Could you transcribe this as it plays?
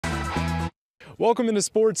Welcome into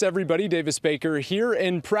sports, everybody. Davis Baker here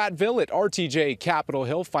in Prattville at RTJ Capitol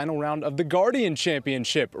Hill. Final round of the Guardian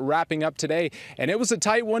Championship wrapping up today, and it was a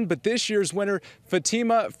tight one, but this year's winner,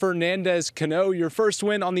 Fatima Fernandez Cano, your first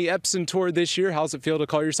win on the Epson Tour this year. How's it feel to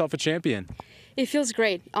call yourself a champion? It feels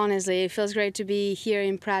great, honestly. It feels great to be here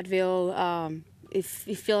in Prattville. It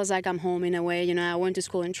feels like I'm home in a way. You know, I went to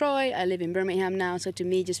school in Troy. I live in Birmingham now, so to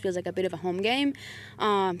me, it just feels like a bit of a home game.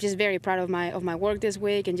 Just very proud of my work this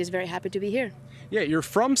week, and just very happy to be here. Yeah, you're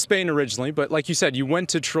from Spain originally, but like you said, you went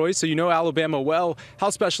to Troy, so you know Alabama well. How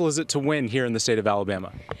special is it to win here in the state of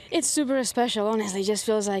Alabama? It's super special, honestly. It just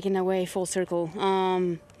feels like, in a way, full circle.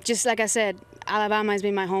 Just like I said, Alabama has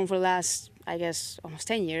been my home for the last, I guess, almost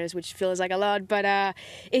 10 years, which feels like a lot, but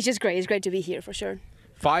it's just great. It's great to be here for sure.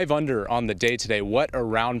 5 under on the day today. What a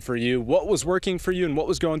round for you. What was working for you and what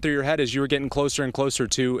was going through your head as you were getting closer and closer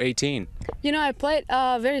to 18? You know, I played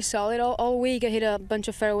very solid all week. I hit a bunch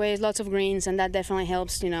of fairways, lots of greens, and that definitely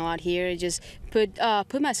helps, you know, out here. It just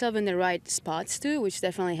put myself in the right spots too, which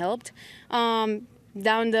definitely helped. Down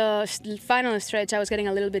the final stretch, I was getting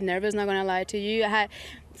a little bit nervous, not going to lie to you. I had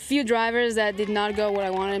a few drivers that did not go where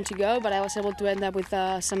I wanted them to go, but I was able to end up with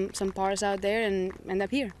some pars out there and end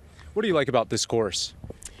up here. What do you like about this course?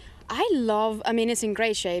 I mean, it's in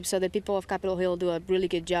great shape, so the people of Capitol Hill do a really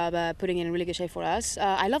good job putting it in really good shape for us.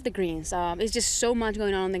 I love the greens. It's just so much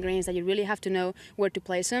going on the greens that you really have to know where to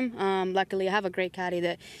place them. Luckily, I have a great caddy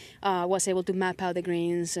that was able to map out the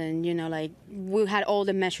greens, and, you know, like, we had all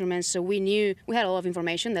the measurements, so we knew, we had a lot of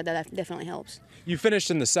information that definitely helps. You finished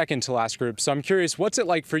in the second to last group, so I'm curious, what's it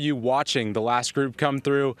like for you watching the last group come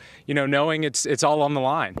through, you know, knowing it's all on the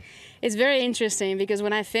line? It's very interesting because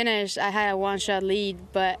when I finished, I had a one-shot lead,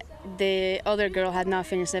 but the other girl had not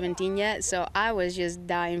finished 17 yet, so I was just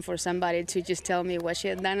dying for somebody to just tell me what she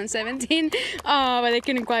had done on 17, but they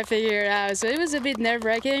couldn't quite figure it out, so it was a bit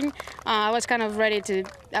nerve-wracking. I was kind of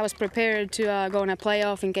I was prepared to go on a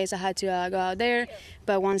playoff in case I had to go out there,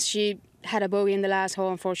 but once she had a bogey in the last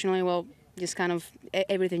hole, unfortunately, well, just kind of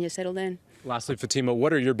everything just settled in. Lastly, Fatima,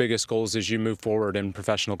 what are your biggest goals as you move forward in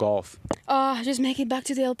professional golf? Just make it back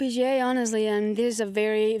to the LPGA, honestly, and this is a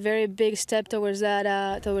very, very big step towards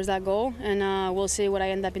that goal, and we'll see what I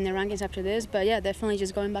end up in the rankings after this, but yeah, definitely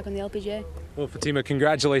just going back on the LPGA. Well, Fatima,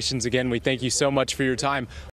 congratulations again. We thank you so much for your time.